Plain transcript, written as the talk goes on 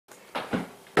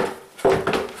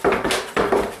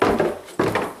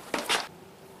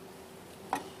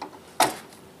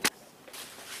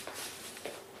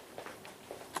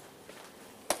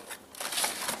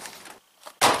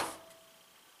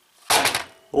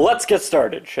let's get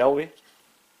started, shall we?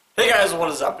 Hey guys, what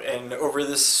is up? And over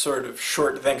this sort of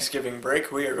short Thanksgiving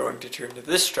break, we are going to turn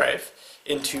this Stryfe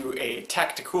into a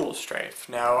Tacticool Stryfe.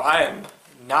 Now, I am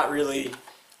not really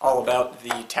all about the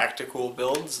Tacticool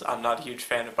builds. I'm not a huge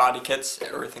fan of body kits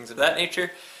or things of that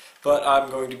nature, but I'm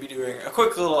going to be doing a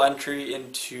quick little entry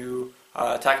into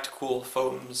Tacticool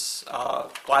Foam's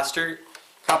blaster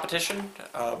competition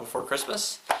before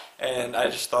Christmas, and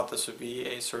I just thought this would be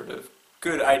a sort of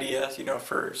good idea,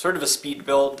 for sort of a speed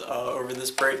build over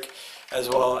this break, as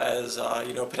well as,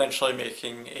 potentially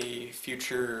making a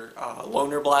future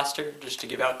loaner blaster just to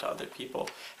give out to other people,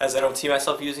 as I don't see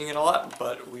myself using it a lot,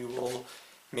 but we will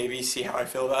maybe see how I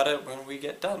feel about it when we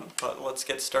get done. But let's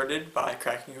get started by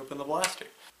cracking open the blaster.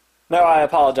 Now I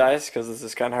apologize because this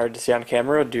is kind of hard to see on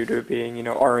camera due to it being,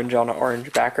 orange on an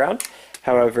orange background.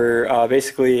 However,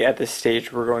 basically at this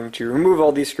stage we're going to remove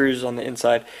all these screws on the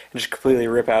inside and just completely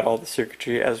rip out all the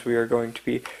circuitry, as we are going to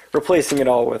be replacing it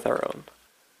all with our own.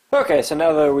 Okay, so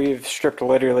now that we've stripped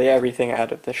literally everything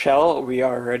out of the shell, we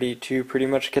are ready to pretty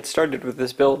much get started with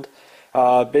this build.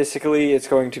 Basically it's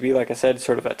going to be, like I said,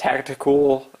 sort of a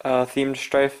Tacticool themed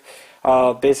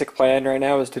Stryfe. Basic plan right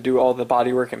now is to do all the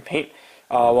bodywork and paint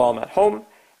while I'm at home,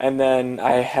 and then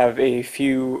I have a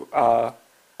few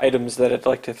items that I'd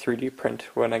like to 3D print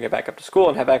when I get back up to school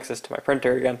and have access to my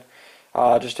printer again.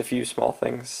 Just a few small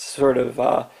things, sort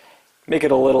of make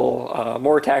it a little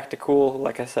more Tacticool.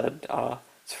 Like I said,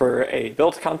 it's for a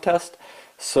build contest.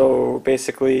 So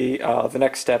basically the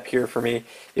next step here for me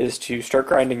is to start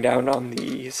grinding down on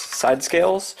the side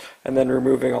scales and then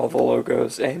removing all the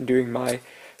logos and doing my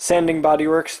sanding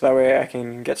bodywork, so that way I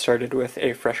can get started with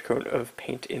a fresh coat of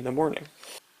paint in the morning.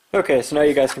 Okay, so now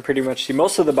you guys can pretty much see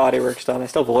most of the bodywork's done. I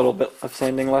still have a little bit of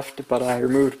sanding left, but I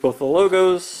removed both the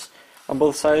logos on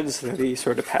both sides, the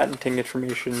sort of patenting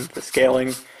information, the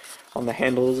scaling on the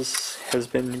handles has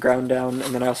been ground down,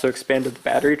 and then I also expanded the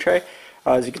battery tray.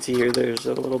 As you can see here, there's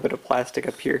a little bit of plastic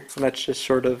up here, and that's just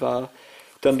sort of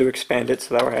done to expand it,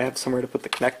 so that way I have somewhere to put the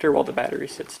connector while the battery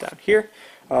sits down here.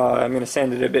 I'm going to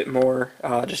sand it a bit more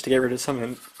just to get rid of some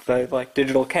of the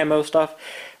digital camo stuff,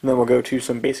 and then we'll go to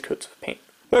some base coats of paint.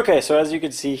 Okay, so as you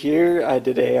can see here, I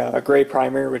did a gray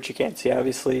primer, which you can't see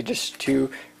obviously, just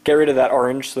to get rid of that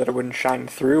orange so that it wouldn't shine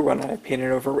through when I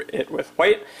painted over it with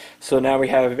white. So now we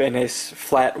have a nice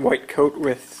flat white coat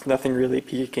with nothing really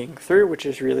peeking through, which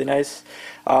is really nice.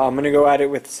 I'm going to go at it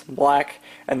with some black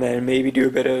and then maybe do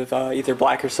a bit of either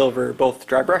black or silver, both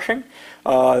dry brushing.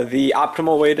 The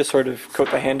optimal way to sort of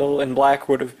coat the handle in black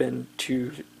would have been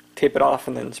to tape it off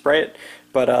and then spray it,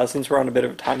 but since we're on a bit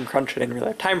of a time crunch, I didn't really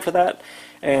have time for that,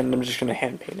 and I'm just going to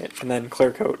hand paint it and then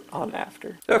clear coat on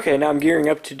after. Okay, now I'm gearing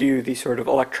up to do the sort of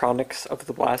electronics of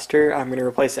the blaster. I'm going to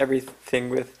replace everything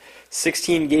with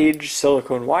 16 gauge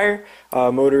silicone wire.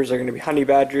 Motors are going to be Honey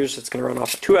Badgers. It's going to run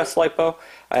off a 2S LiPo.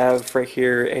 I have right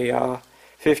here a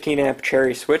 15 amp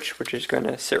cherry switch, which is going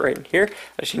to sit right in here.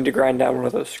 I just need to grind down one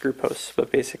of those screw posts,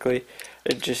 but basically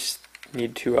I just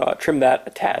need to trim that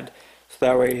a tad, so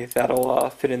that way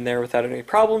that'll fit in there without any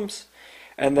problems.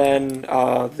 And then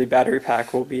the battery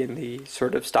pack will be in the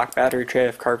sort of stock battery tray.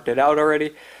 I've carved it out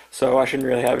already, so I shouldn't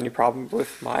really have any problem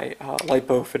with my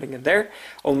LiPo fitting in there.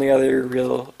 Only other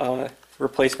real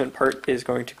replacement part is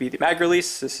going to be the mag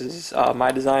release. This is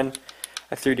my design.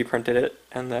 I 3D printed it,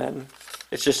 and then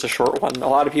it's just a short one. A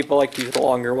lot of people like to use the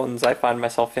longer ones. I find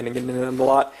myself fitting into them a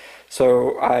lot,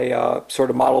 so I sort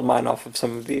of modeled mine off of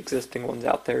some of the existing ones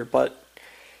out there, but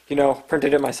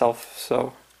printed it myself.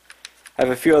 So I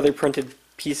have a few other printed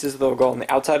pieces that will go on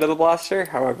the outside of the blaster.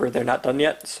 However, they're not done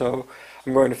yet, so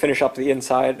I'm going to finish up the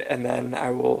inside, and then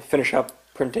I will finish up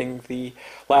printing the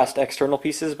last external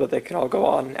pieces, but they can all go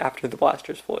on after the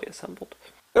blaster is fully assembled.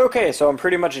 Okay, so I'm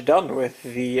pretty much done with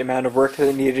the amount of work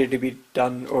that needed to be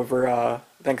done over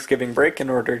Thanksgiving break in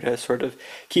order to sort of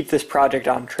keep this project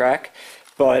on track.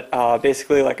 But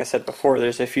basically, like I said before,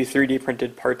 there's a few 3D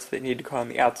printed parts that need to go on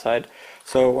the outside.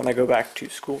 So when I go back to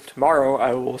school tomorrow,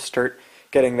 I will start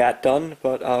getting that done.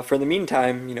 But for the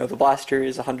meantime, the blaster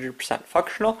is 100%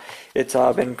 functional. It's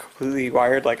been completely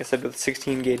wired, like I said, with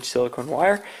 16 gauge silicone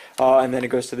wire. And then it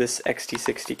goes to this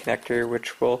XT60 connector,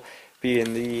 which will be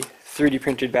in the 3D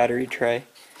printed battery tray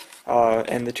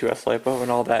and the 2S LiPo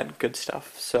and all that good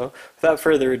stuff. So without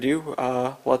further ado,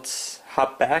 let's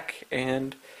hop back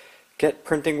and get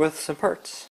printing with some parts.